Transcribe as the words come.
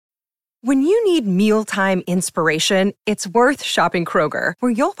When you need mealtime inspiration, it's worth shopping Kroger,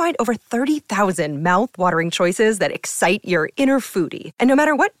 where you'll find over 30,000 mouth-watering choices that excite your inner foodie. And no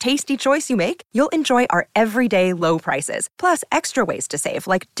matter what tasty choice you make, you'll enjoy our everyday low prices, plus extra ways to save,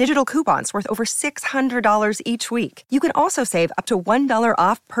 like digital coupons worth over $600 each week. You can also save up to $1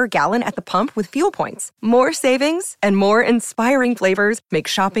 off per gallon at the pump with fuel points. More savings and more inspiring flavors make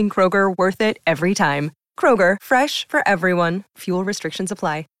shopping Kroger worth it every time. Kroger, fresh for everyone. Fuel restrictions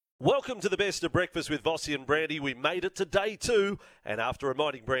apply. Welcome to the best of breakfast with Vossi and Brandy. We made it to day 2, and after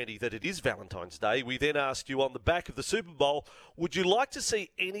reminding Brandy that it is Valentine's Day, we then asked you on the back of the Super Bowl, would you like to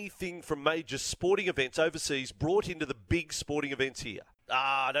see anything from major sporting events overseas brought into the big sporting events here?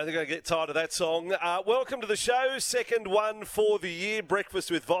 I don't think I get tired of that song. Welcome to the show, second one for the year,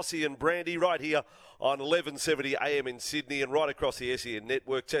 breakfast with Vossi and Brandy, right here on 1170 AM in Sydney and right across the SEN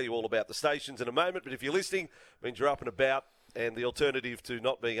network. Tell you all about the stations in a moment, but if you're listening, it means you're up and about. And the alternative to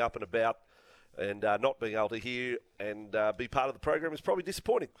not being up and about and not being able to hear and be part of the program is probably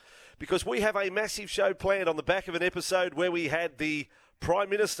disappointing, because we have a massive show planned on the back of an episode where we had the Prime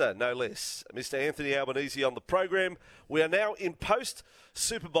Minister, no less, Mr. Anthony Albanese, on the program. We are now in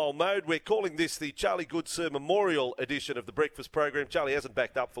post-Super Bowl mode. We're calling this the Charlie Goodsir Memorial edition of the breakfast program. Charlie hasn't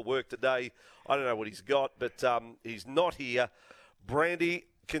backed up for work today. I don't know what he's got, but he's not here. Brandy,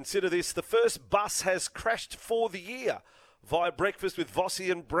 consider this. The first bus has crashed for the year. Via breakfast with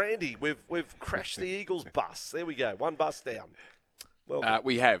Vossi and Brandy. We've crashed the Eagles bus. There we go. One bus down. Well,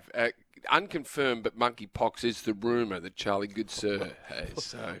 we have. Unconfirmed, but monkeypox is the rumour that Charlie Goodsir has.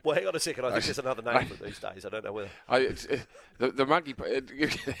 So. Well, hang on a second. I think there's another name for it these days. I don't know whether. The monkey.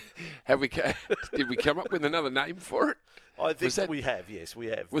 Did we come up with another name for it? I think we have. Yes, we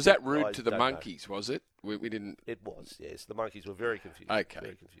have. Was that rude to the monkeys? Know. Was it? We didn't. It was. Yes, the monkeys were very confused. Okay.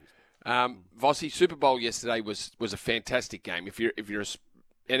 Very confused. Vossi, Super Bowl yesterday was a fantastic game. If you're an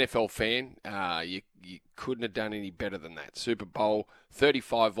NFL fan, you couldn't have done any better than that. Super Bowl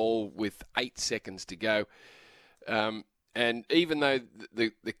 35-all with 8 seconds to go, and even though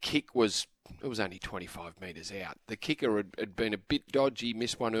the kick was only 25 metres out, the kicker had been a bit dodgy,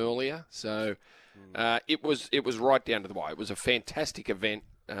 missed one earlier, so it was right down to the wire. It was a fantastic event.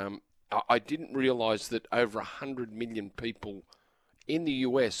 I didn't realise that over 100 million people in the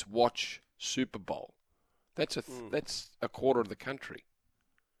US watch Super Bowl. That's a quarter of the country.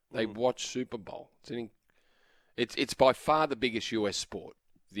 They watch Super Bowl. It's by far the biggest US sport,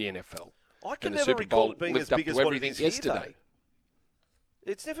 the NFL. I can never recall it being as big as what it is yesterday.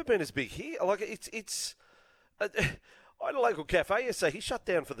 It's never been as big here. Like it's. I had a local cafe yesterday. He shut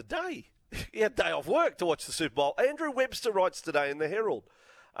down for the day. He had a day off work to watch the Super Bowl. Andrew Webster writes today in the Herald.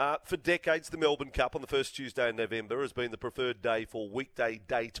 For decades, the Melbourne Cup on the first Tuesday in November has been the preferred day for weekday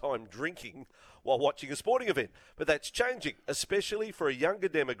daytime drinking while watching a sporting event. But that's changing, especially for a younger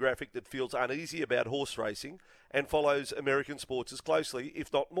demographic that feels uneasy about horse racing and follows American sports as closely,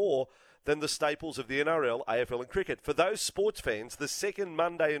 if not more, than the staples of the NRL, AFL and cricket. For those sports fans, the second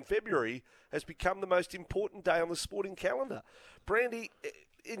Monday in February has become the most important day on the sporting calendar. Brandy,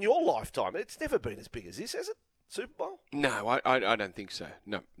 in your lifetime, it's never been as big as this, has it? Super Bowl? No, I don't think so.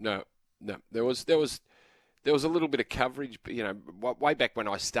 No. There was a little bit of coverage, but, way back when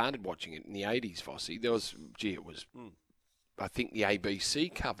I started watching it in the 80s, Vossi, I think the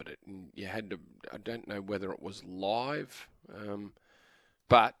ABC covered it, and you had to. I don't know whether it was live,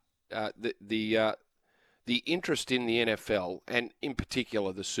 but the interest in the NFL and in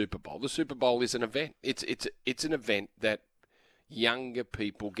particular the Super Bowl. The Super Bowl is an event. It's an event that younger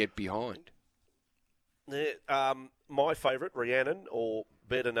people get behind. My favourite, Rhiannon, or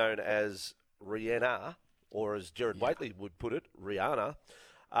better known as Rihanna, or as Jared Waitley would put it, Rihanna,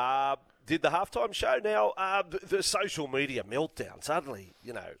 did the halftime show. Now, the social media meltdown suddenly,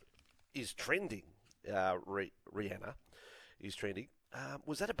 is trending. Rihanna is trending.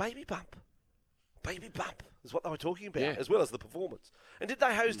 Was that a baby bump? Baby bump is what they were talking about, as well as the performance. And did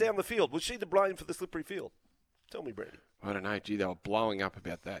they hose down the field? Was she to blame for the slippery field? Tell me, Brady. I don't know. Gee, they were blowing up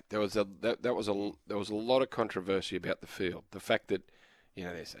about that. There was a lot of controversy about the field. The fact that,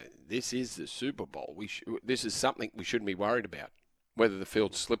 they say this is the Super Bowl. This is something we shouldn't be worried about, whether the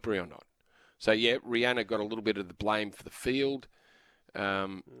field's slippery or not. So Rihanna got a little bit of the blame for the field.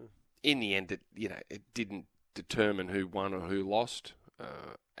 In the end, it didn't determine who won or who lost,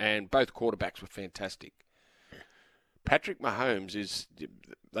 and both quarterbacks were fantastic. Patrick Mahomes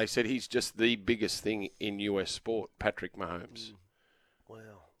they said he's just the biggest thing in US sport, Patrick Mahomes.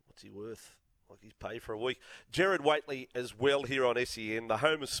 Wow, what's he worth? Like he's paid for a week. Jared Waitley as well here on SEN, the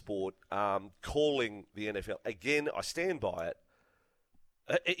home of sport, calling the NFL. Again, I stand by it.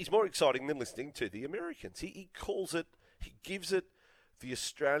 It's more exciting than listening to the Americans. He calls it, he gives it the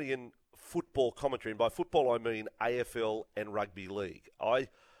Australian football commentary, and by football I mean AFL and rugby league. I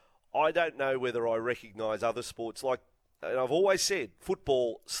don't know whether I recognise other sports like, and I've always said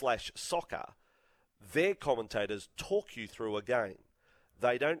football/soccer, their commentators talk you through a game.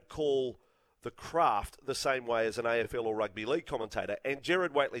 They don't call the craft the same way as an AFL or rugby league commentator, and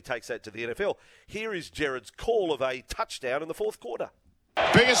Gerard Whateley takes that to the NFL. Here is Gerard's call of a touchdown in the fourth quarter.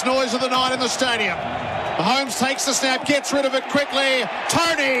 Biggest noise of the night in the stadium. Mahomes takes the snap, gets rid of it quickly.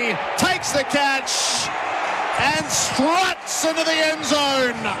 Tony takes the catch and struts into the end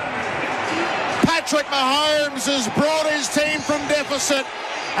zone. Patrick Mahomes has brought his team from deficit,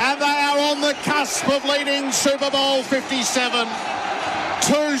 and they are on the cusp of leading Super Bowl 57.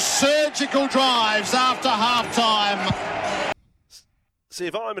 2 surgical drives after halftime. See,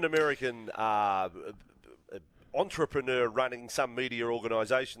 if I'm an American entrepreneur running some media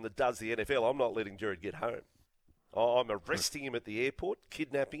organisation that does the NFL, I'm not letting Gerard get home. I'm arresting him at the airport,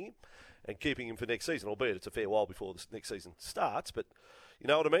 kidnapping him, and keeping him for next season, albeit it's a fair while before the next season starts. But you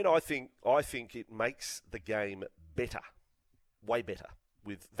know what I mean? I think it makes the game better, way better,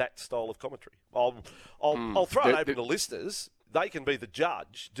 with that style of commentary. I'll throw it open to listeners. They can be the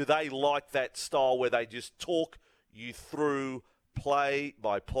judge. Do they like that style where they just talk you through play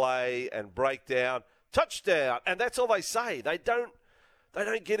by play and break down, touchdown, and that's all they say? They don't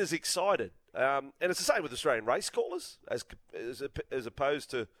get as excited. And it's the same with Australian race callers as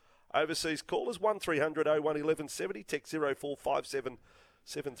opposed to overseas callers. 1300 01 1170, text 0457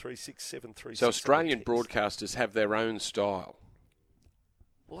 736 736. So Australian broadcasters have their own style.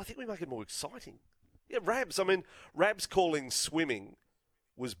 Well, I think we make it more exciting. Yeah, Rabs calling swimming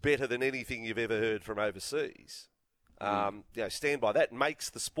was better than anything you've ever heard from overseas. Stand by that. Makes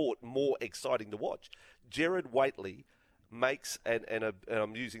the sport more exciting to watch. Gerard Whateley makes, and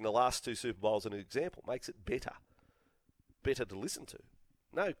I'm using the last 2 Super Bowls as an example, makes it better to listen to.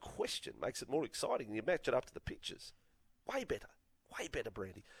 No question, makes it more exciting. You match it up to the pictures. Way better,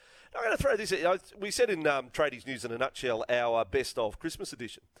 Brandy. I'm going to throw this in. We said in Tradies News in a Nutshell, our best of Christmas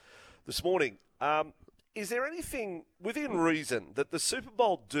edition this morning. Is there anything within reason that the Super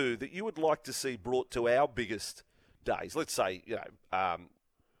Bowl do that you would like to see brought to our biggest days? Let's say,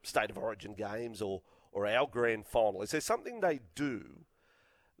 State of Origin games or our grand final. Is there something they do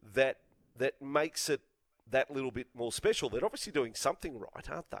that makes it that little bit more special? They're obviously doing something right,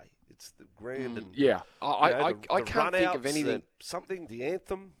 aren't they? It's the grand and I can't think of anything. The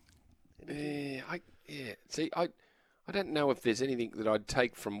anthem. See, I don't know if there's anything that I'd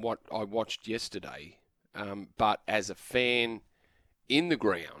take from what I watched yesterday. But as a fan in the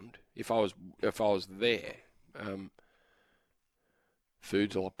ground, if I was there,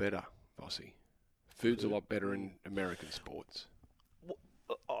 food's a lot better, Bossy. Food's a lot better in American sports.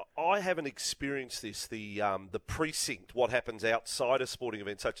 I haven't experienced this, the precinct, what happens outside a sporting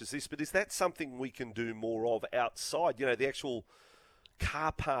event such as this, but is that something we can do more of outside? The actual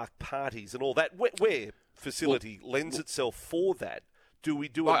car park parties and all that, where facility lends itself for that. Do we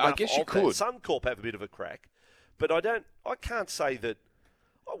do enough? I guess you could. Suncorp have a bit of a crack, but I can't say that.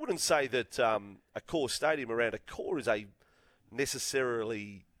 I wouldn't say that a core stadium around a core is a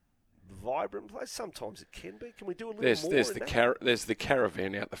necessarily vibrant place. Sometimes it can be. Can we do a little more? There's the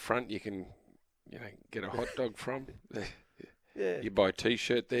caravan out the front. You can, get a hot dog from. Yeah. You buy a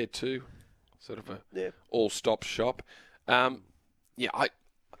T-shirt there too. Sort of a all-stop shop.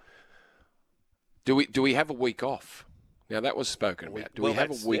 Do we have a week off? Now, that was spoken about. Do we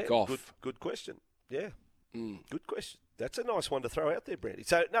have a week off? Good question. Yeah. Good question. That's a nice one to throw out there, Brandy.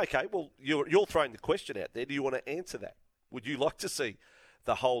 So, okay, well, you're throwing the question out there. Do you want to answer that? Would you like to see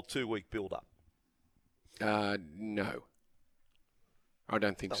the whole 2-week build-up? No. I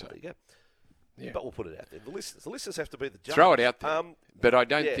don't think so. There you go. Yeah. But we'll put it out there. The listeners have to be the judge. Throw it out there. But I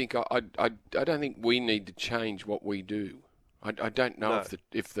don't think I don't think we need to change what we do. I don't know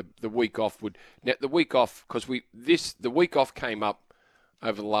if the week off would. Now, the week off, because the week off came up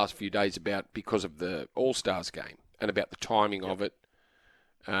over the last few days because of the All-Stars game and about the timing of it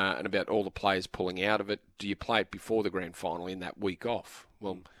and about all the players pulling out of it. Do you play it before the grand final in that week off?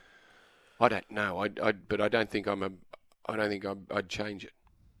 Well, I don't know. But I don't think I'd change it.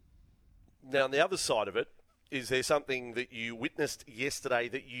 Now, on the other side of it, is there something that you witnessed yesterday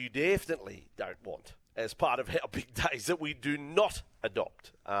that you definitely don't want as part of our big days that we do not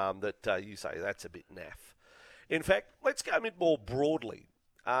adopt, that you say that's a bit naff? In fact, let's go a bit more broadly.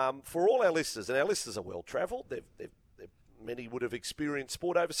 For all our listeners, and our listeners are well-travelled, many would have experienced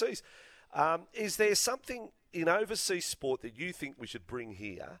sport overseas. Is there something in overseas sport that you think we should bring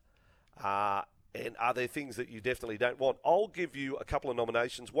here? And are there things that you definitely don't want? I'll give you a couple of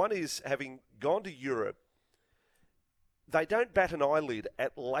nominations. One is, having gone to Europe, they don't bat an eyelid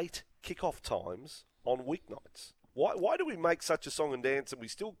at late kickoff times on weeknights? Why do we make such a song and dance and we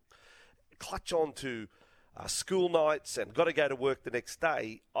still clutch on to school nights and got to go to work the next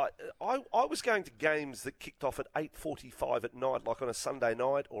day? I was going to games that kicked off at 8:45 at night, like on a Sunday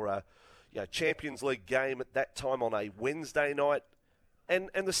night, or a Champions League game at that time on a Wednesday night, and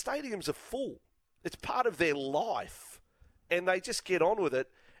the stadiums are full. It's part of their life, and they just get on with it,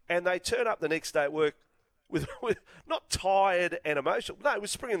 and they turn up the next day at work with not tired and emotional. No, with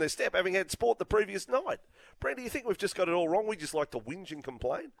spring in their step, having had sport the previous night. Brent, do you think we've just got it all wrong? We just like to whinge and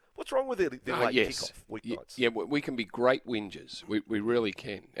complain? What's wrong with the late kickoff weeknights? Yeah, we can be great whingers. We really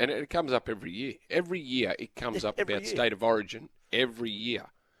can. And it comes up every year. Every year it comes up about State of Origin. Every year.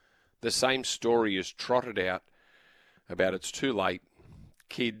 The same story is trotted out about it's too late.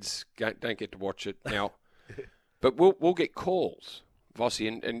 Kids don't get to watch it now. But we'll get calls, Vossi,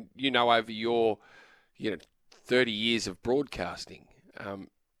 and over your 30 years of broadcasting,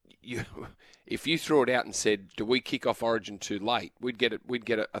 if you threw it out and said, "Do we kick off Origin too late?" We'd get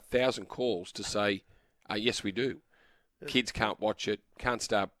 1,000 calls to say, "Yes, we do." Kids can't watch it, can't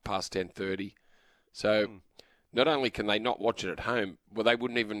start past 10:30, so not only can they not watch it at home, well, they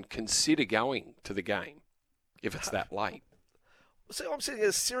wouldn't even consider going to the game if it's that late. So I'm sitting at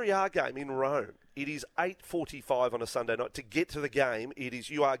a Serie A game in Rome. It is 8:45 on a Sunday night. To get to the game,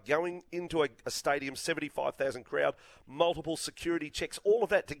 you are going into a stadium, 75,000 crowd, multiple security checks, all of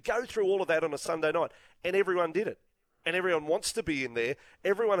that, to go through all of that on a Sunday night. And everyone did it. And everyone wants to be in there.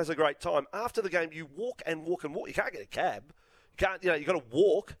 Everyone has a great time. After the game, you walk and walk and walk. You can't get a cab. You can't, you've got to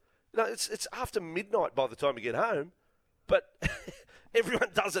walk. It's after midnight by the time you get home. But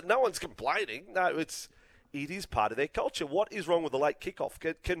everyone does it. No one's complaining. No, it is part of their culture. What is wrong with the late kickoff?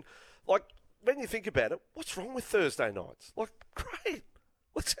 When you think about it, what's wrong with Thursday nights? Great.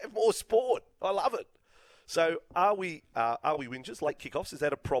 Let's have more sport. I love it. So are we whingers? Late kickoffs, is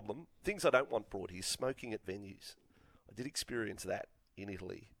that a problem? Things I don't want brought here. Smoking at venues. I did experience that in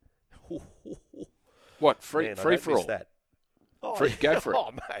Italy. What, free for all? That. Oh, go for it.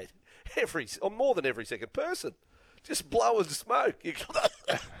 Oh, mate. More than every second person. Just blow and smoke. You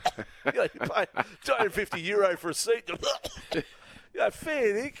pay €250 for a seat.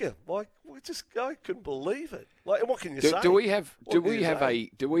 Fair dinkum. I couldn't believe it. What can you say? Do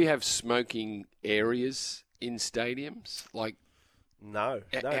we have smoking areas in stadiums? No,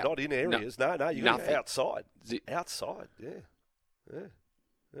 not in areas. No, you go outside. Outside, yeah.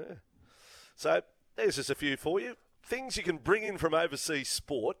 So there's just a few for you. Things you can bring in from overseas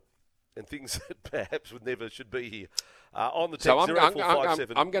sport and things that perhaps never should be here. On the text, so I'm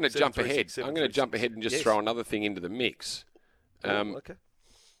going to jump ahead. I'm going to jump ahead and just throw another thing into the mix. Okay.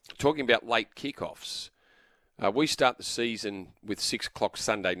 Talking about late kickoffs, we start the season with 6 o'clock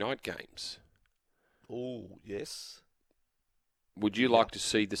Sunday night games. Oh, yes. Would you like to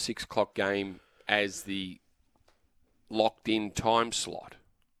see the 6 o'clock game as the locked-in time slot?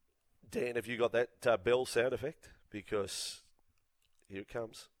 Dan, have you got that bell sound effect? Because here it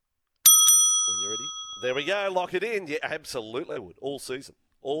comes. When you're ready. There we go. Lock it in. Yeah, absolutely would. All season.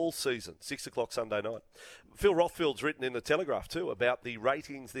 6 o'clock Sunday night. Phil Rothfield's written in the Telegraph too about the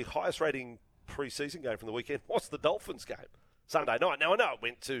ratings. The highest rating pre-season game from the weekend was the Dolphins game Sunday night. Now, I know it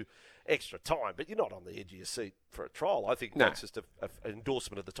went to extra time, but you're not on the edge of your seat for a trial. I think that's just an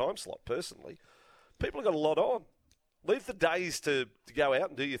endorsement of the time slot, personally. People have got a lot on. Leave the days to go out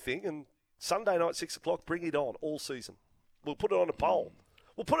and do your thing, and Sunday night, 6 o'clock, bring it on all season. We'll put it on a poll.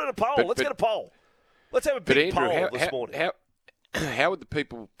 Let's get a poll. Let's have a big poll this morning. How would the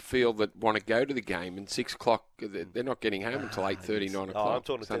people feel that want to go to the game and 6 o'clock? They're not getting home until 8:30, 9 o'clock. I'm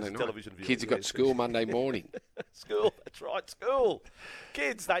talking to television viewers. Kids have got school Monday morning. School, that's right, school.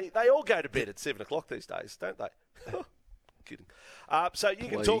 Kids, they all go to bed at 7 o'clock these days, don't they? Kidding. So you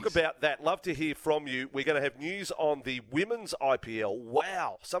can talk about that. Love to hear from you. We're going to have news on the women's IPL.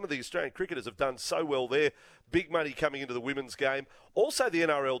 Wow, some of the Australian cricketers have done so well there. Big money coming into the women's game. Also the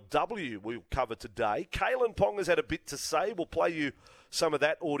NRLW we'll cover today. Kalen Ponga's had a bit to say. We'll play you some of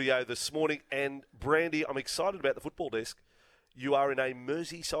that audio this morning. And Brandy, I'm excited about the football desk. You are in a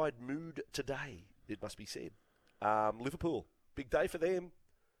Merseyside mood today, it must be said. Liverpool, big day for them.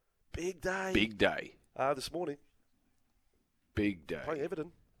 Big day. This morning. Big day. Playing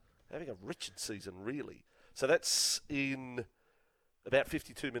Everton. Having a wretched season, really. So that's in about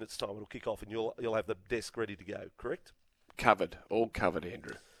 52 minutes' time. It'll kick off and you'll have the desk ready to go, correct? Covered. All covered,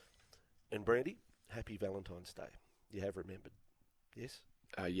 Andrew. And Brandy, happy Valentine's Day. You have remembered. Yes?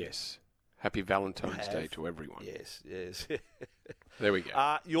 Yes. Happy Valentine's Day to everyone. Yes. There we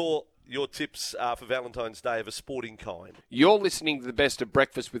go. Your tips for Valentine's Day of a sporting kind. You're listening to the best of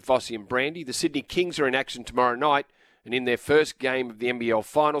Breakfast with Vossi and Brandy. The Sydney Kings are in action tomorrow night And in their first game of the NBL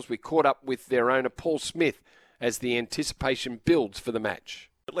Finals, we caught up with their owner, Paul Smith, as the anticipation builds for the match.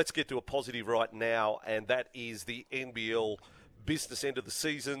 Let's get to a positive right now, and that is the NBL business end of the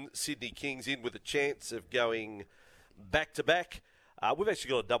season. Sydney Kings in with a chance of going back-to-back. We've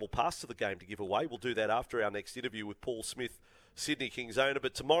actually got a double pass to the game to give away. We'll do that after our next interview with Paul Smith, Sydney Kings owner.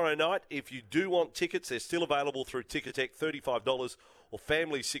 But tomorrow night, if you do want tickets, they're still available through Ticketek, $35 or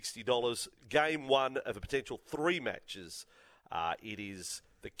family $60. Game one of a potential 3 matches. It is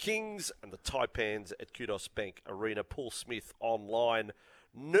the Kings and the Taipans at Kudos Bank Arena. Paul Smith online.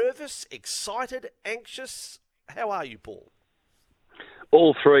 Nervous, excited, anxious? How are you, Paul?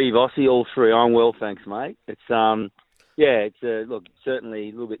 All three, Vossi, all three. I'm well, thanks, mate. It's look, certainly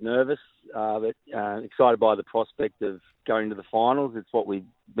a little bit nervous, but excited by the prospect of going to the finals. It's what we've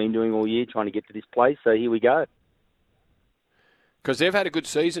been doing all year, trying to get to this place. So here we go. Because they've had a good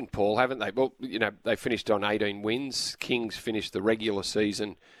season, Paul, haven't they? Well, they finished on 18 wins. Kings finished the regular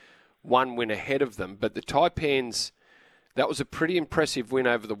season 1 win ahead of them. But the Taipans, that was a pretty impressive win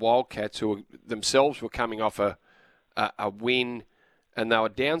over the Wildcats, who themselves were coming off a win, and they were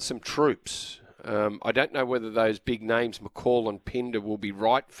down some troops. I don't know whether those big names, McCall and Pinder, will be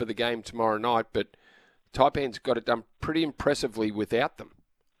right for the game tomorrow night, but Taipans got it done pretty impressively without them.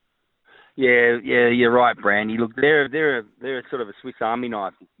 Yeah, you're right, Brandy. Look, they're sort of a Swiss Army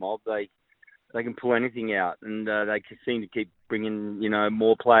knife, this mob. They can pull anything out, and they seem to keep bringing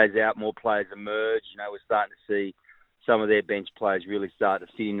more players out, more players emerge. We're starting to see some of their bench players really start to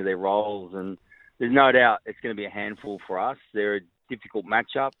fit into their roles, and there's no doubt it's going to be a handful for us. They're a difficult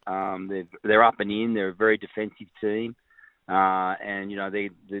matchup. They're up and in. They're a very defensive team, and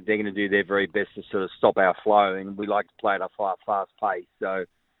they're going to do their very best to sort of stop our flow, and we like to play at a fast pace. So.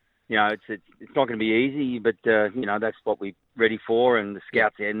 It's not going to be easy, but, that's what we're ready for, and the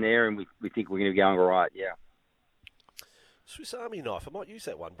scouts are in there, and we think we're going to be going all right, yeah. Swiss Army knife, I might use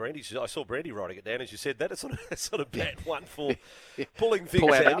that one, Brandy. I saw Brandy writing it down as you said that. It's not a bad one for pulling things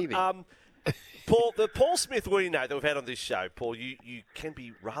Pull out out. anything. Paul, the Paul Smith we know that we've had on this show, Paul, you can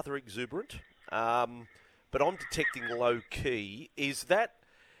be rather exuberant, but I'm detecting low-key. Is that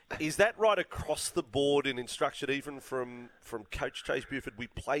right across the board in instruction, even from Coach Chase Buford? We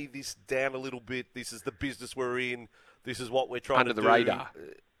play this down a little bit. This is the business we're in. This is what we're trying to do. Under the radar.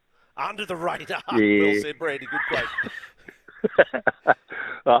 Under the radar. Yeah. Well said, Brandy. Good quote.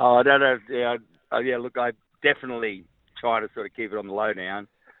 I don't know. Yeah, look, I definitely try to sort of keep it on the low down.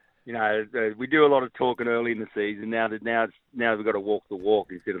 We do a lot of talking early in the season. Now we've got to walk the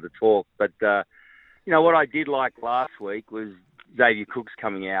walk instead of the talk. But, what I did like last week was Xavier Cooks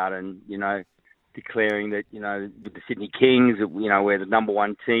coming out and, declaring that, with the Sydney Kings, we're the number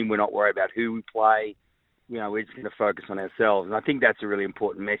one team. We're not worried about who we play. We're just going to focus on ourselves. And I think that's a really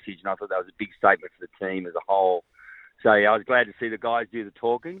important message. And I thought that was a big statement for the team as a whole. So, I was glad to see the guys do the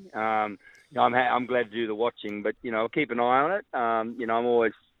talking. I'm glad to do the watching, but, I'll keep an eye on it. I'm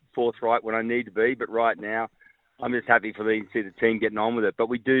always forthright when I need to be, but right now I'm just happy for me to see the team getting on with it. But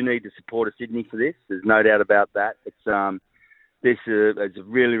we do need the support of Sydney for this. There's no doubt about that. It's a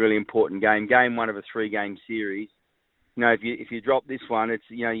really, really important game. Game one of a 3-game series. If you drop this one, it's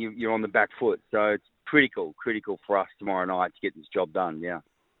you're on the back foot. So it's critical for us tomorrow night to get this job done. Yeah.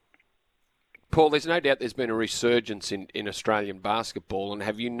 Paul, there's no doubt there's been a resurgence in Australian basketball, and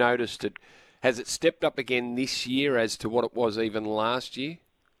have you noticed it? Has it stepped up again this year as to what it was even last year?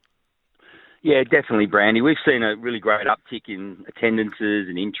 Yeah, definitely, Brandy. We've seen a really great uptick in attendances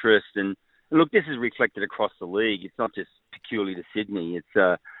and interest, and look, this is reflected across the league. It's not just peculiar to Sydney.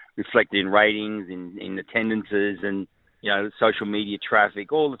 It's reflected in ratings, in attendances, and social media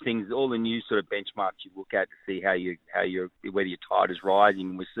traffic, all the things, all the new sort of benchmarks you look at to see whether your tide is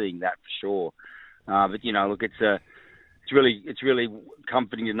rising. And we're seeing that for sure. But look, it's really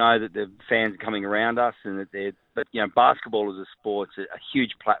comforting to know that the fans are coming around us, and that basketball as a sport, it's a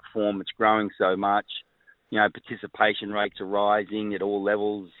huge platform. It's growing so much. Participation rates are rising at all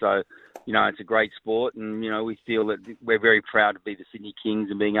levels. So, it's a great sport, and, we feel that we're very proud to be the Sydney Kings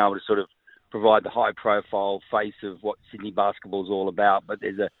and being able to sort of provide the high-profile face of what Sydney basketball is all about. But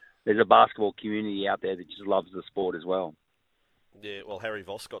there's a basketball community out there that just loves the sport as well. Yeah, well, Harry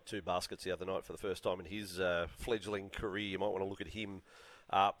Voss got 2 baskets the other night for the first time in his fledgling career. You might want to look at him.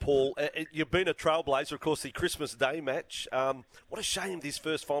 Paul, you've been a trailblazer, of course, the Christmas Day match. What a shame this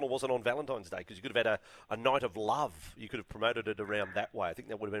first final wasn't on Valentine's Day, because you could have had a night of love. You could have promoted it around that way. I think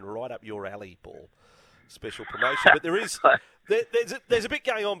that would have been right up your alley, Paul. Special promotion. But there's a bit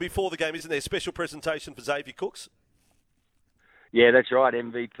going on before the game, isn't there? Special presentation for Xavier Cooks? Yeah, that's right,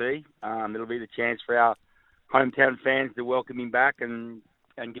 MVP. It'll be the chance for our hometown fans to welcome him back and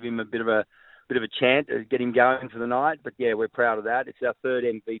give him a bit of bit of a chant to get him going for the night. But yeah, we're proud of that. It's our third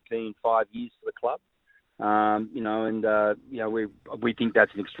MVP in 5 years for the club. We think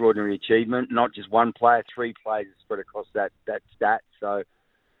that's an extraordinary achievement. Not just one player, 3 players spread across that stat. So,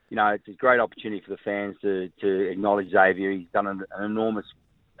 it's a great opportunity for the fans to acknowledge Xavier. He's done an enormous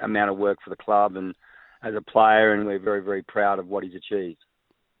amount of work for the club and as a player, and we're very, very proud of what he's achieved.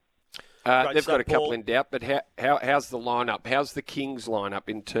 They've got a couple in doubt, but how's the lineup? How's the Kings lineup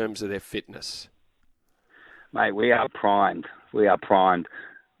in terms of their fitness? Mate, we are primed. We've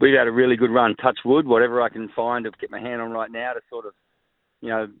had a really good run. Touch wood, whatever I can find to get my hand on right now to sort of,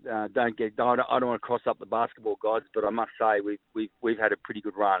 I don't want to cross up the basketball gods, but I must say we've had a pretty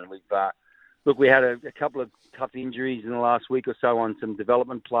good run. We had a couple of tough injuries in the last week or so on some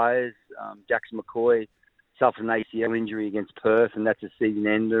development players. Jackson McCoy suffered an ACL injury against Perth, and that's a season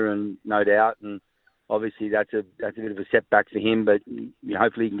ender, and no doubt. And obviously that's a bit of a setback for him, but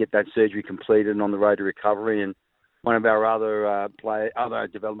hopefully he can get that surgery completed and on the road to recovery. And one of our other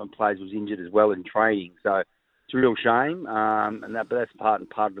development players was injured as well in training, so it's a real shame. But that's part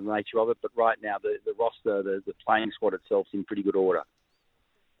of the nature of it. But right now the roster, the playing squad itself, is in pretty good order.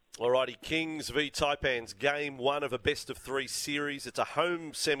 Alrighty, Kings v Taipans, game 1 of a best-of-3 series. It's a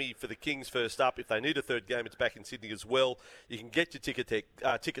home semi for the Kings first up. If they need a third game, it's back in Sydney as well. You can get your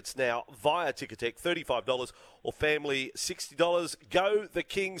tickets now via Ticketek, $35, or family, $60. Go the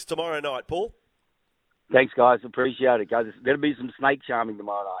Kings tomorrow night, Paul. Thanks, guys. Appreciate it, guys. There's going to be some snake charming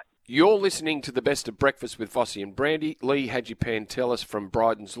tomorrow night. You're listening to the Best of Breakfast with Vossi and Brandy. Lee Hadjipantelis from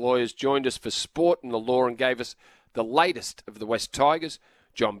Bryden's Lawyers joined us for sport and the law and gave us the latest of the West Tigers,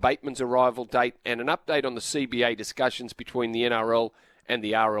 John Bateman's arrival date, and an update on the CBA discussions between the NRL and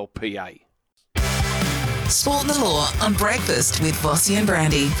the RLPA. Sport and the Law on Breakfast with Vossi and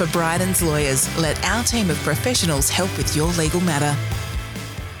Brandy. For Bryden's Lawyers, let our team of professionals help with your legal matter.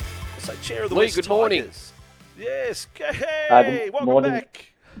 So, Chair of the Lee, West good morning. Tigers. Yes. Hey, welcome morning.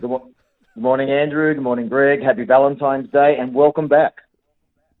 back. Good morning, Andrew. Good morning, Greg. Happy Valentine's Day and welcome back.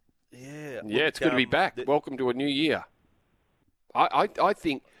 Yeah, it's good to be back. Welcome to a new year. I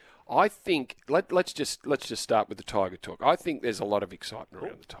think let's just start with the Tiger talk. I think there's a lot of excitement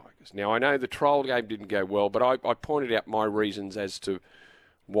around the Tigers. Now I know the trial game didn't go well, but I pointed out my reasons as to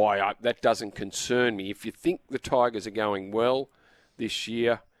why that doesn't concern me. If you think the Tigers are going well this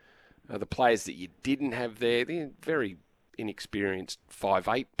year, the players that you didn't have there, they're very inexperienced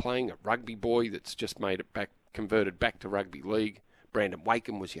 5'8", playing a rugby boy that's just made it back, converted back to rugby league. Brandon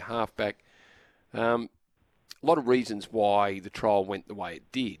Wakeham was your halfback. A lot of reasons why the trial went the way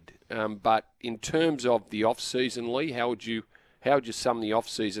it did. But in terms of the off-season, Lee, how would you sum the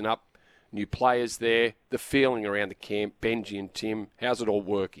off-season up? New players there, the feeling around the camp, Benji and Tim, how's it all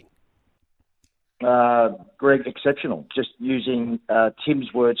working? Greg, exceptional. Just using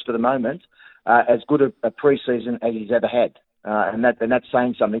Tim's words for the moment, as good a pre-season as he's ever had. And that's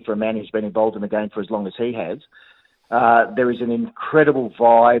saying something for a man who's been involved in the game for as long as he has. There is an incredible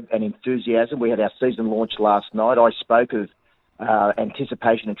vibe and enthusiasm. We had our season launch last night. I spoke of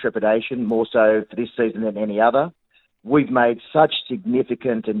anticipation and trepidation, more so for this season than any other. We've made such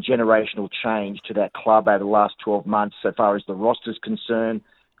significant and generational change to that club over the last 12 months so far as the roster's concerned,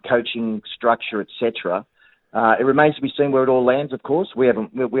 coaching structure, etc. It remains to be seen where it all lands, of course. We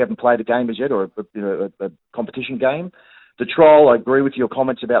haven't played a game as yet, or a competition game. The trial, I agree with your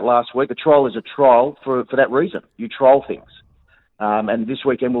comments about last week. The trial is a trial for that reason. You trial things. And this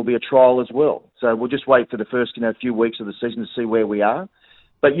weekend will be a trial as well. So we'll just wait for the first few weeks of the season to see where we are.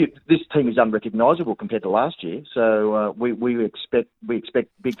 But this team is unrecognisable compared to last year. So we expect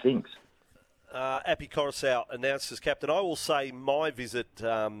big things. Api Coruscant announced as captain. I will say my visit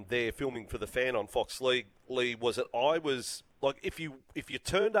there filming for the Fan on Fox League, Lee, was that I was like, if you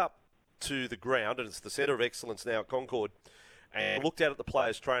turned up to the ground, and it's the centre of excellence now at Concord, and looked out at the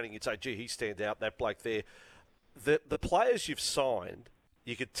players training, you'd say, gee, he stands out, that bloke there. The players you've signed,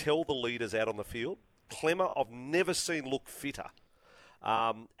 you could tell the leaders out on the field. Clemmer, I've never seen look fitter.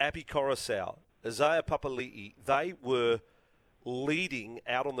 Api Coruscant, Isaiah Papali'i, they were leading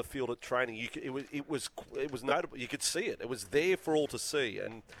out on the field at training. It was notable. You could see it. It was there for all to see.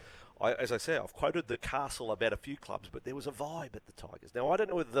 And as I say, I've quoted the Castle about a few clubs, but there was a vibe at the Tigers. Now, I don't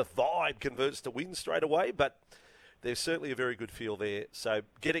know whether the vibe converts to win straight away, but there's certainly a very good feel there. So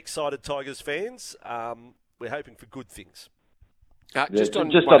get excited, Tigers fans. We're hoping for good things. Just on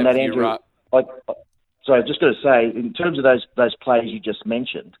that, Andrew, sorry, just got to say, in terms of those players you just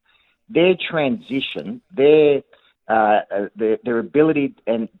mentioned, their transition, their ability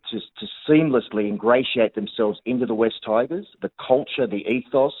and to seamlessly ingratiate themselves into the West Tigers, the culture, the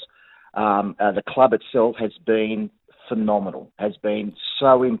ethos, the club itself has been phenomenal, has been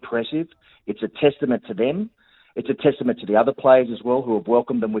so impressive. It's a testament to them. It's a testament to the other players as well who have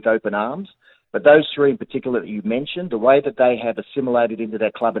welcomed them with open arms. But those three in particular that you mentioned, the way that they have assimilated into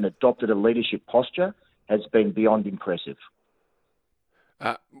that club and adopted a leadership posture has been beyond impressive.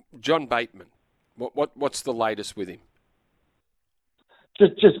 John Bateman, what's the latest with him?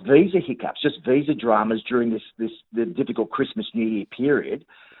 Just visa hiccups, just visa dramas during the difficult Christmas New Year period.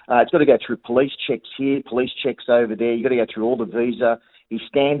 It's got to go through police checks here, police checks over there. You've got to go through all the visa. He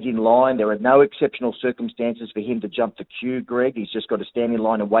stands in line. There are no exceptional circumstances for him to jump the queue, Greg. He's just got to stand in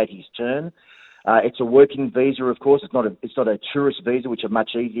line and wait his turn. It's a working visa, of course. It's not a tourist visa, which are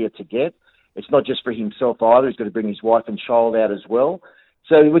much easier to get. It's not just for himself either. He's got to bring his wife and child out as well.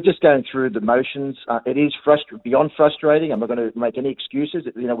 So we're just going through the motions. It is beyond frustrating. I'm not going to make any excuses.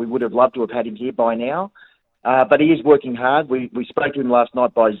 We would have loved to have had him here by now. But he is working hard. We spoke to him last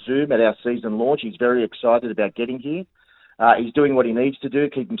night by Zoom at our season launch. He's very excited about getting here. He's doing what he needs to do,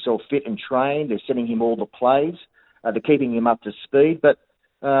 keep himself fit and trained. They're sending him all the plays. They're keeping him up to speed. But,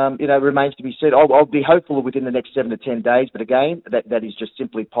 remains to be said. I'll be hopeful within the next 7 to 10 days. But again, that is just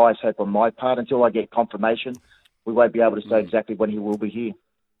simply pious hope on my part. Until I get confirmation, we won't be able to say exactly when he will be here.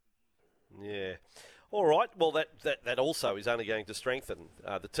 Yeah. All right. Well, that also is only going to strengthen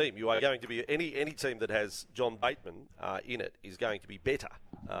the team. You are going to be any team that has John Bateman in it is going to be better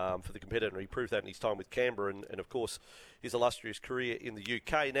for the competitor. He proved that in his time with Canberra and of course his illustrious career in the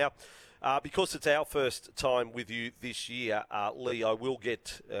UK. Now, because it's our first time with you this year, Lee, I will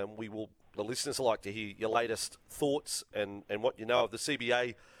get the listeners like to hear your latest thoughts and what you know of the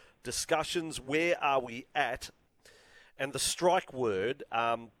CBA discussions. Where are we at? And the strike word.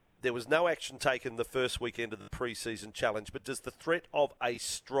 There was no action taken the first weekend of the pre-season challenge, but does the threat of a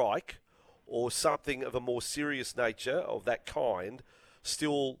strike or something of a more serious nature of that kind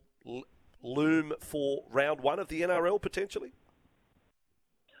still loom for round one of the NRL potentially?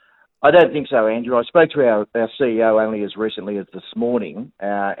 I don't think so, Andrew. I spoke to our CEO only as recently as this morning,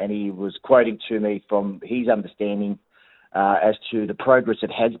 and he was quoting to me from his understanding as to the progress that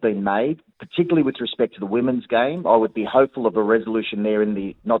has been made, particularly with respect to the women's game. I would be hopeful of a resolution there in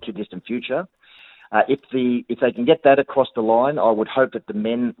the not-too-distant future. If they can get that across the line, I would hope that the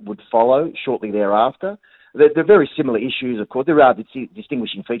men would follow shortly thereafter. They're very similar issues, of course. There are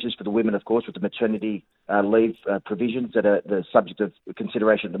distinguishing features for the women, of course, with the maternity leave provisions that are the subject of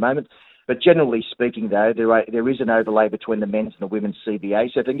consideration at the moment. But generally speaking, though, there is an overlay between the men's and the women's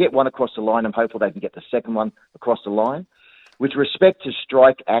CBA. So if they can get one across the line, I'm hopeful they can get the second one across the line. With respect to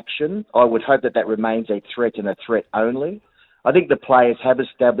strike action, I would hope that remains a threat and a threat only. I think the players have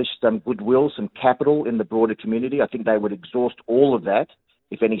established some goodwill, some capital in the broader community. I think they would exhaust all of that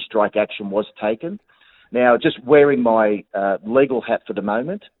if any strike action was taken. Now, just wearing my legal hat for the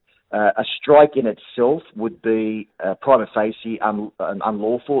moment, a strike in itself would be prima facie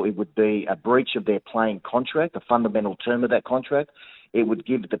unlawful. It would be a breach of their playing contract, a fundamental term of that contract. It would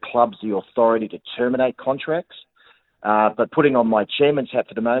give the clubs the authority to terminate contracts. But putting on my chairman's hat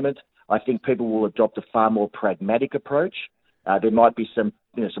for the moment, I think people will adopt a far more pragmatic approach. There might be some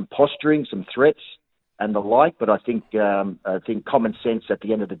posturing, some threats, and the like. But I think common sense at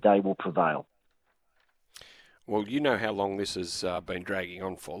the end of the day will prevail. Well, you know how long this has been dragging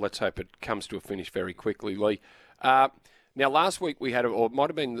on for. Let's hope it comes to a finish very quickly, Lee. Now, last week we had, or it might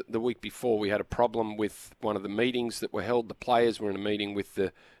have been the week before, we had a problem with one of the meetings that were held. The players were in a meeting with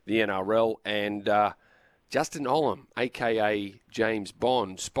the NRL, and Justin Olam, a.k.a. James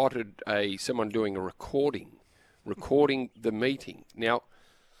Bond, spotted someone doing a recording the meeting. Now,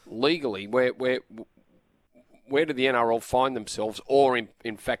 legally, where do the NRL find themselves, or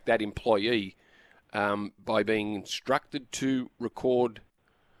in fact that employee, by being instructed to record?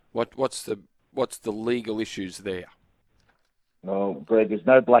 What's the legal issues there? Well, Greg, there's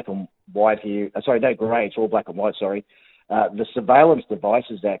no black and white here. No grey. It's all black and white. The Surveillance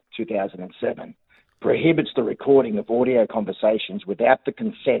Devices Act 2007 prohibits the recording of audio conversations without the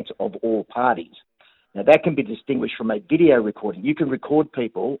consent of all parties. Now, that can be distinguished from a video recording. You can record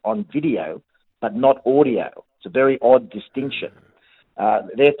people on video, but not audio. It's a very odd distinction.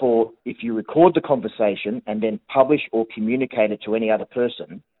 Therefore, if you record the conversation and then publish or communicate it to any other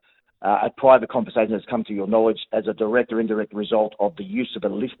person, a private conversation has come to your knowledge as a direct or indirect result of the use of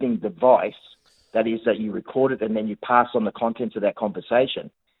a listening device, that is, that you record it and then you pass on the contents of that conversation,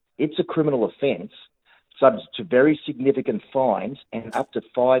 it's a criminal offence subject to very significant fines and up to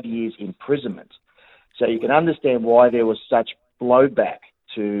 5 years imprisonment. So you can understand why there was such blowback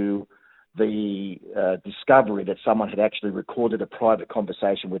to the discovery that someone had actually recorded a private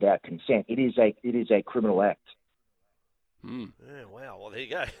conversation without consent. It is a criminal act. Yeah, wow. Well, there you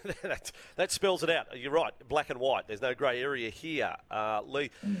go. that spells it out. You're right. Black and white. There's no grey area here.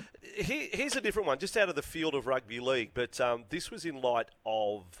 Lee, here's a different one, just out of the field of rugby league. But this was in light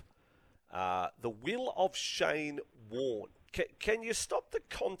of the will of Shane Warne. Can you stop the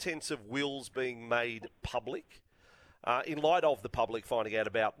contents of wills being made public in light of the public finding out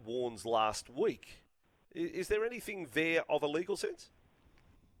about Warne's last week? Is there anything there of a legal sense?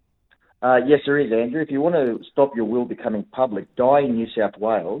 Yes, there is, Andrew. If you want to stop your will becoming public, die in New South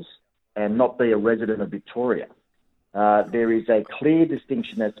Wales and not be a resident of Victoria. There is a clear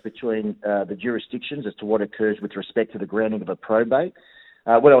distinction that's between the jurisdictions as to what occurs with respect to the granting of a probate.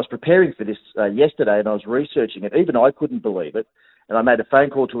 When I was preparing for this yesterday and I was researching it, even I couldn't believe it. And I made a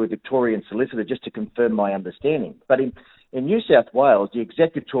phone call to a Victorian solicitor just to confirm my understanding. But in New South Wales, the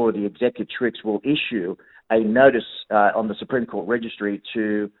executor or the executrix will issue a notice on the Supreme Court registry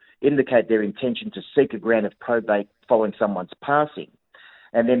to indicate their intention to seek a grant of probate following someone's passing.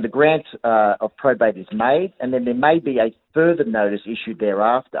 And then the grant of probate is made, and then there may be a further notice issued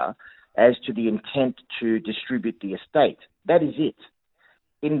thereafter as to the intent to distribute the estate. That is it.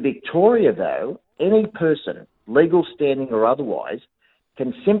 In Victoria, though, any person, legal standing or otherwise,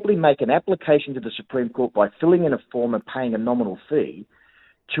 can simply make an application to the Supreme Court by filling in a form and paying a nominal fee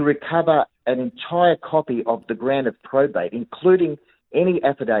to recover an entire copy of the grant of probate, including any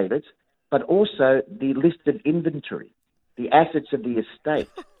affidavits, but also the listed inventory, the assets of the estate.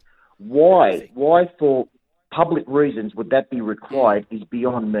 Why for public reasons would that be required is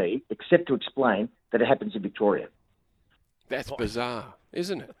beyond me, except to explain that it happens in Victoria. That's bizarre,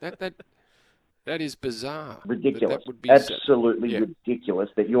 isn't it? That is bizarre. Ridiculous. That would be absolutely ridiculous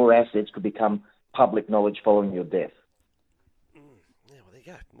that your assets could become public knowledge following your death.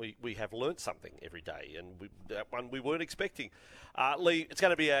 Yeah, we have learnt something every day, and that one we weren't expecting. Lee, it's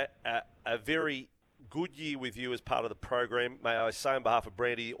going to be a very good year with you as part of the program. May I say on behalf of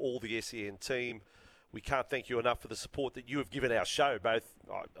Brandy, all the SEN team, we can't thank you enough for the support that you have given our show, both,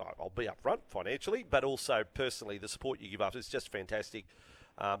 I'll be upfront financially, but also personally, the support you give us is just fantastic.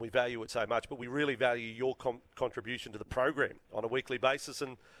 We value it so much, but we really value your contribution to the program on a weekly basis,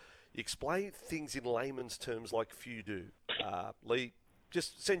 and you explain things in layman's terms like few do. Lee,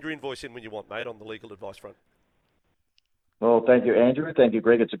 just send your invoice in when you want, mate, on the legal advice front. Well, thank you, Andrew. Thank you,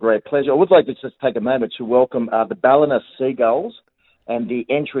 Greg. It's a great pleasure. I would like to just take a moment to welcome the Ballina Seagulls and the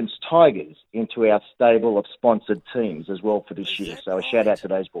Entrance Tigers into our stable of sponsored teams as well for this year. So a shout out to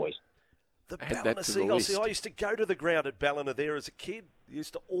those boys. The Ballina Seagulls. See, I used to go to the ground at Ballina there as a kid.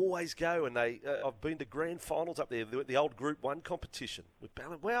 Used to always go, and I've been to grand finals up there, the old Group 1 competition with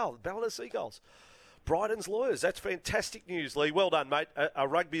Ballina. Wow, the Ballina Seagulls. Bryden's Lawyers. That's fantastic news, Lee. Well done, mate. A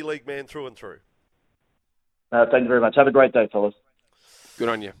rugby league man through and through. Thank you very much. Have a great day, fellas. Good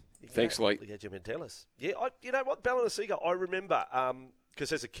on you. Thanks, Lee. Yeah, you know what, Ballina Seagull, I remember,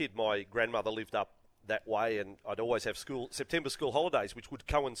 because as a kid, my grandmother lived up that way, and I'd always have September school holidays, which would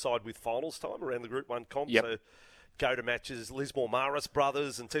coincide with finals time around the Group 1 comp. Yep. So go to matches, Lismore Maris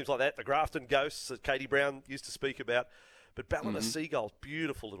brothers and teams like that, the Grafton Ghosts that Katie Brown used to speak about. But Ballina Seagulls,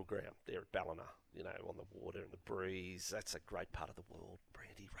 beautiful little ground there at Ballina, you know, on the water and the breeze. That's a great part of the world,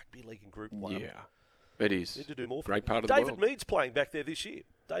 Brandy. Rugby league in Group 1. Yeah, it is. Need to do more. Great part of the world. David Mead's playing back there this year.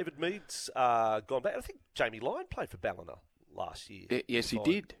 David Mead's gone back. I think Jamie Lyon played for Ballina last year. Yes, he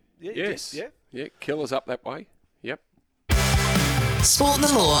did. Yeah, yes. Yeah, Killers up that way. Yep. Sport and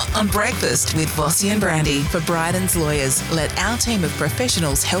the Law on Breakfast with Vossi and Brandy. For Bryden's Lawyers, let our team of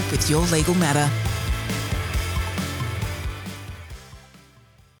professionals help with your legal matter.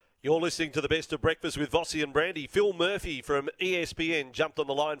 You're listening to the best of Breakfast with Vossi and Brandy. Phil Murphy from ESPN jumped on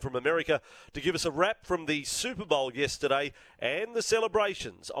the line from America to give us a wrap from the Super Bowl yesterday and the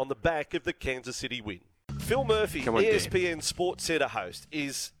celebrations on the back of the Kansas City win. Phil Murphy, ESPN Sports Centre host,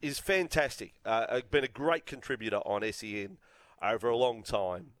 is fantastic. Been a great contributor on SEN over a long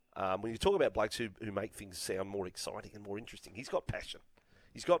time. When you talk about blokes who make things sound more exciting and more interesting, he's got passion.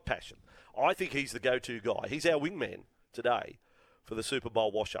 I think he's the go-to guy. He's our wingman today for the Super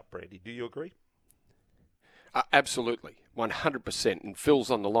Bowl wash-up, Brandy. Do you agree? Absolutely, 100%. And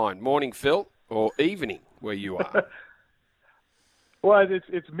Phil's on the line. Morning, Phil, or evening where you are. Well,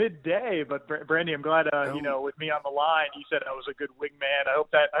 it's midday, but Brandy, I'm glad with me on the line, you said I was a good wingman. I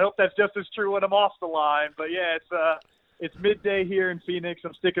hope that's just as true when I'm off the line. But yeah, it's midday here in Phoenix.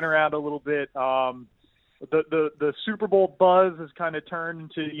 I'm sticking around a little bit. The Super Bowl buzz has kind of turned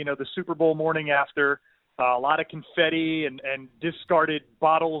into the Super Bowl morning after. A lot of confetti and discarded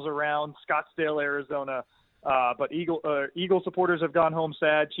bottles around Scottsdale, Arizona. But Eagle supporters have gone home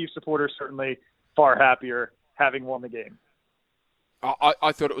sad. Chief supporters certainly far happier having won the game.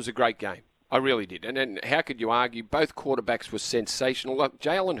 I thought it was a great game. I really did. And how could you argue? Both quarterbacks were sensational. Look,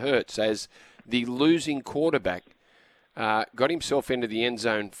 Jalen Hurts, as the losing quarterback, got himself into the end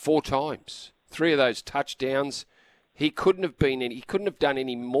zone 4 times. 3 of those touchdowns. He couldn't have done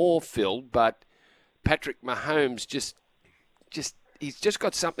any more, Phil, but Patrick Mahomes he's just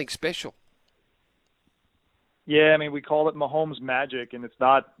got something special. Yeah, I mean, we call it Mahomes magic, and it's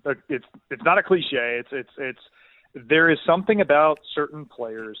not a cliche. It's there is something about certain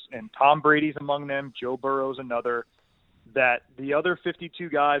players, and Tom Brady's among them, Joe Burrow's another, that the other 52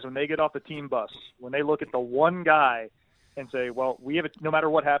 guys, when they get off the team bus, when they look at the one guy and say, well, no matter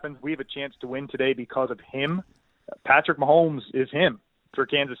what happens, we have a chance to win today because of him. Patrick Mahomes is him for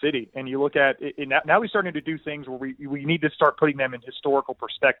Kansas City. And you look at it, now he's starting to do things where we need to start putting them in historical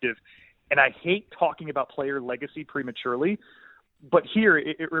perspective. And I hate talking about player legacy prematurely, but here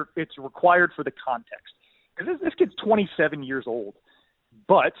it's required for the context. Because this kid's 27 years old,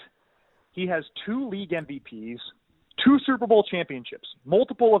 but he has 2 league MVPs, 2 Super Bowl championships,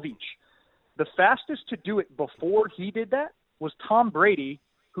 multiple of each. The fastest to do it before he did that was Tom Brady,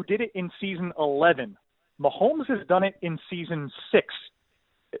 who did it in season 11. Mahomes has done it in season 6,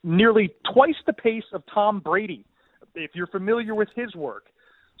 nearly twice the pace of Tom Brady, if you're familiar with his work.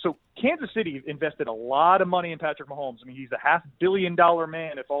 So Kansas City invested a lot of money in Patrick Mahomes. I mean, he's a $500 million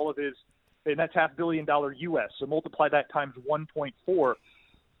man if all of his – and that's $500 million U.S., so multiply that times 1.4.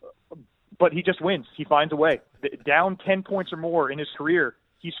 But he just wins. He finds a way. Down 10 points or more in his career,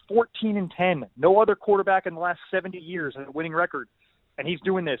 he's 14-10. No other quarterback in the last 70 years has a winning record. And he's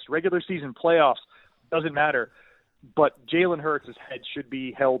doing this. Regular season, playoffs, doesn't matter. But Jalen Hurts' head should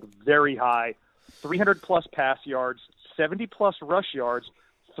be held very high. 300-plus pass yards, 70-plus rush yards,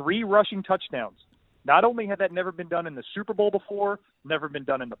 3 rushing touchdowns. Not only had that never been done in the Super Bowl before, never been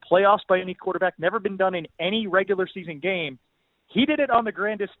done in the playoffs by any quarterback, never been done in any regular season game, he did it on the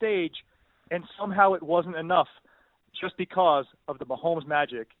grandest stage, and somehow it wasn't enough just because of the Mahomes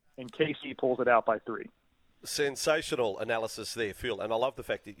magic, and KC pulls it out by 3. Sensational analysis there, Phil, and I love the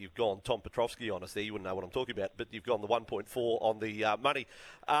fact that you've gone Tom Petrovsky on us there. You wouldn't know what I'm talking about, but you've gone the 1.4 on the money.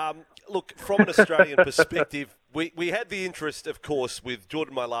 Look, from an Australian perspective, we had the interest, of course, with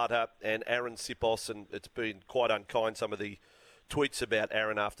Jordan Mailata and Aaron Sipos, and it's been quite unkind, some of the tweets about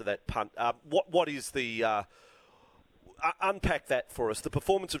Aaron after that punt. What is the... unpack that for us, the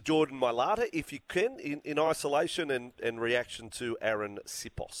performance of Jordan Mailata, if you can, in isolation and reaction to Aaron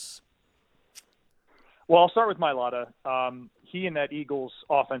Sipos. Well, I'll start with Mailata. He and that Eagles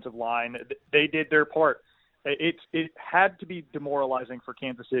offensive line, they did their part. It had to be demoralizing for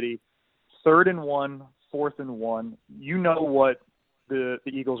Kansas City. 3rd and 1, 4th and 1. You know what the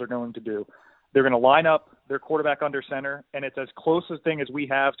Eagles are going to do. They're going to line up their quarterback under center, and it's as close a thing as we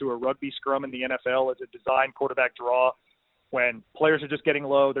have to a rugby scrum in the NFL as a design quarterback draw. When players are just getting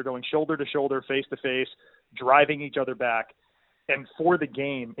low, they're going shoulder to shoulder, face to face, driving each other back. And for the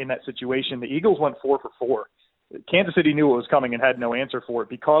game in that situation, the Eagles went 4 for 4. Kansas City knew it was coming and had no answer for it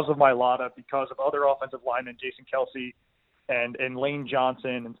because of Mailata, because of other offensive linemen, Jason Kelsey and Lane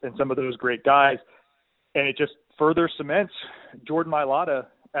Johnson and some of those great guys. And it just further cements Jordan Mailata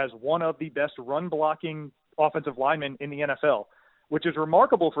as one of the best run-blocking offensive linemen in the NFL, which is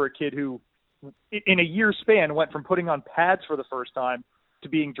remarkable for a kid who, in a year span, went from putting on pads for the first time to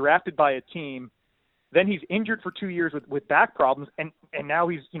being drafted by a team. Then he's injured for 2 years with back problems, and now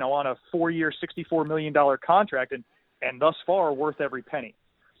he's on a 4-year, $64 million contract, and thus far worth every penny.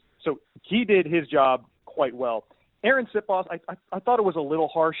 So he did his job quite well. Aaron Sipos, I thought it was a little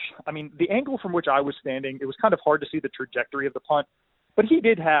harsh. I mean, the angle from which I was standing, it was kind of hard to see the trajectory of the punt, but he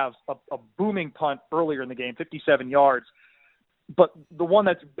did have a booming punt earlier in the game, 57 yards. But the one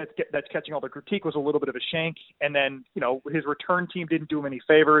that's catching all the critique was a little bit of a shank, and then his return team didn't do him any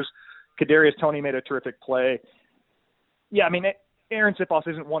favors. Kadarius Toney made a terrific play. Yeah, I mean, Aaron Sipos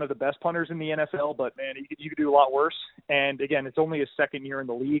isn't one of the best punters in the NFL, but, man, you could do a lot worse. And, again, it's only his 2nd year in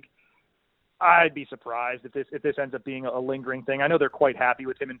the league. I'd be surprised if this ends up being a lingering thing. I know they're quite happy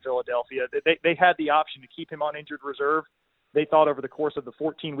with him in Philadelphia. They had the option to keep him on injured reserve. They thought over the course of the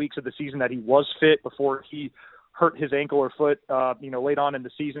 14 weeks of the season that he was fit before he hurt his ankle or foot, late on in the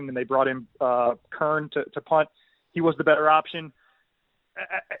season, and they brought in Kern to punt. He was the better option.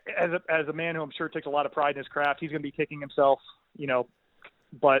 As a man who I'm sure takes a lot of pride in his craft, he's going to be kicking himself,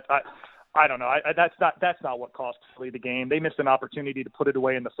 but I don't know. That's not what cost Philly the game. They missed an opportunity to put it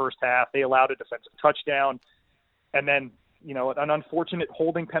away in the first half. They allowed a defensive touchdown, and then an unfortunate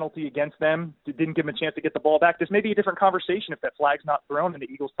holding penalty against them didn't give them a chance to get the ball back. This may be a different conversation if that flag's not thrown and the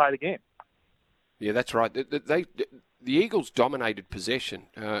Eagles tie the game. Yeah, that's right. The Eagles dominated possession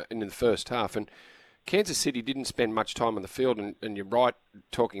in the first half, and Kansas City didn't spend much time on the field, and you're right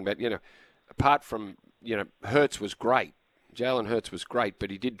talking about, apart from, Hurts was great. Jalen Hurts was great, but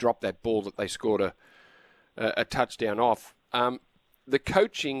he did drop that ball that they scored a touchdown off. The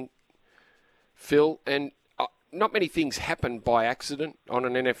coaching, Phil, and not many things happen by accident on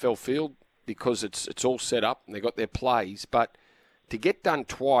an NFL field because it's all set up and they got their plays, but to get done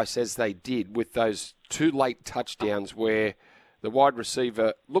twice as they did with those 2 late touchdowns where the wide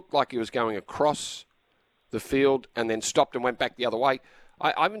receiver looked like he was going across the field and then stopped and went back the other way.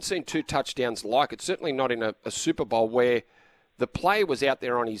 I haven't seen 2 touchdowns like it, certainly not in a Super Bowl where the player was out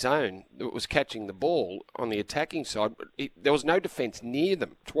there on his own that was catching the ball on the attacking side. There was no defense near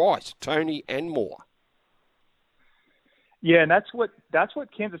them twice, Tony and Moore. Yeah, and that's what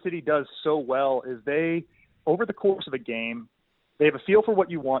Kansas City does so well is they, over the course of a game, they have a feel for what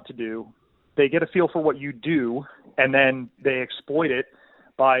you want to do. They get a feel for what you do, and then they exploit it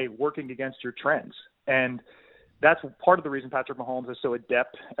by working against your trends. And that's part of the reason Patrick Mahomes is so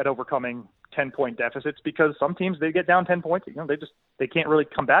adept at overcoming 10-point deficits, because some teams, they get down 10 points, they can't really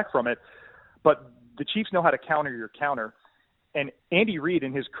come back from it. But the Chiefs know how to counter your counter. And Andy Reid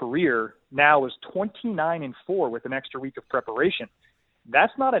in his career now is 29-4 with an extra week of preparation.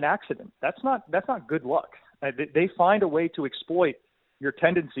 That's not an accident. That's not good luck. They find a way to exploit your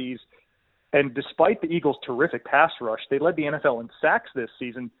tendencies. And despite the Eagles' terrific pass rush, they led the NFL in sacks this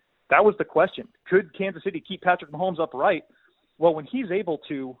season. That was the question. Could Kansas City keep Patrick Mahomes upright? Well, when he's able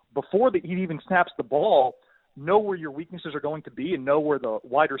to, before he even snaps the ball, know where your weaknesses are going to be and know where the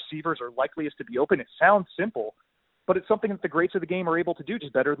wide receivers are likeliest to be open, it sounds simple, but it's something that the greats of the game are able to do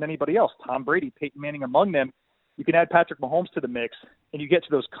just better than anybody else. Tom Brady, Peyton Manning among them. You can add Patrick Mahomes to the mix, and you get to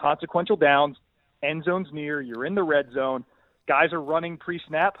those consequential downs, end zones near, you're in the red zone, guys are running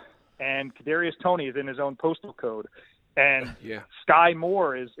pre-snap, and Kadarius Toney is in his own postal code. And Sky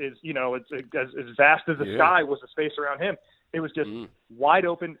Moore is it's as vast as the sky was the space around him. It was just wide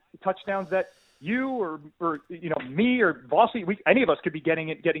open touchdowns that you or me or Vossi, any of us could be getting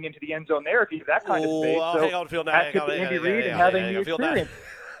into the end zone there if you have that kind of space. So hang on, Phil. Hang on, Andy Reid and having the experience.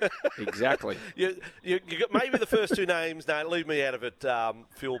 Exactly. You got maybe the first 2 names. No, leave me out of it,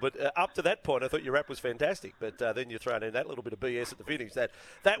 Phil. But up to that point, I thought your rap was fantastic. But then you throw in that little bit of BS at the finish.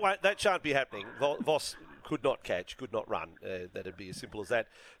 That shan't be happening. Voss could not catch, could not run. That'd be as simple as that.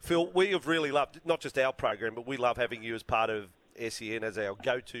 Phil, we have really loved not just our program, but we love having you as part of SEN as our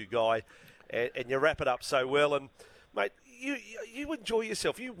go-to guy, and you wrap it up so well. And mate, you enjoy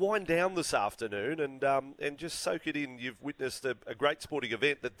yourself. You wind down this afternoon and just soak it in. You've witnessed a great sporting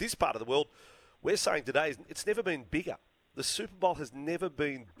event that this part of the world, we're saying today, it's never been bigger. The Super Bowl has never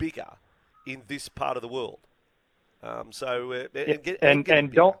been bigger in this part of the world. Don't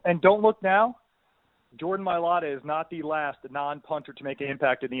look now. Jordan Mailata is not the last non-punter to make an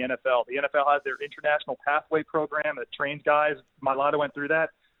impact in the NFL. The NFL has their international pathway program that trains guys. Mailata went through that.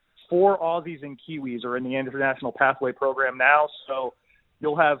 4 Aussies and Kiwis are in the international pathway program now, so you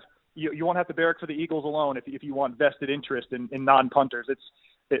won't have to barrack for the Eagles alone if you want vested interest in non-punters.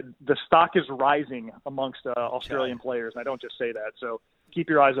 The stock is rising amongst Australian players, and I don't just say that. So keep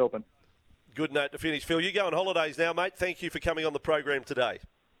your eyes open. Good note to finish. Phil, you go on holidays now, mate. Thank you for coming on the program today.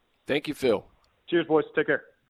 Thank you, Phil. Cheers, boys. Take care.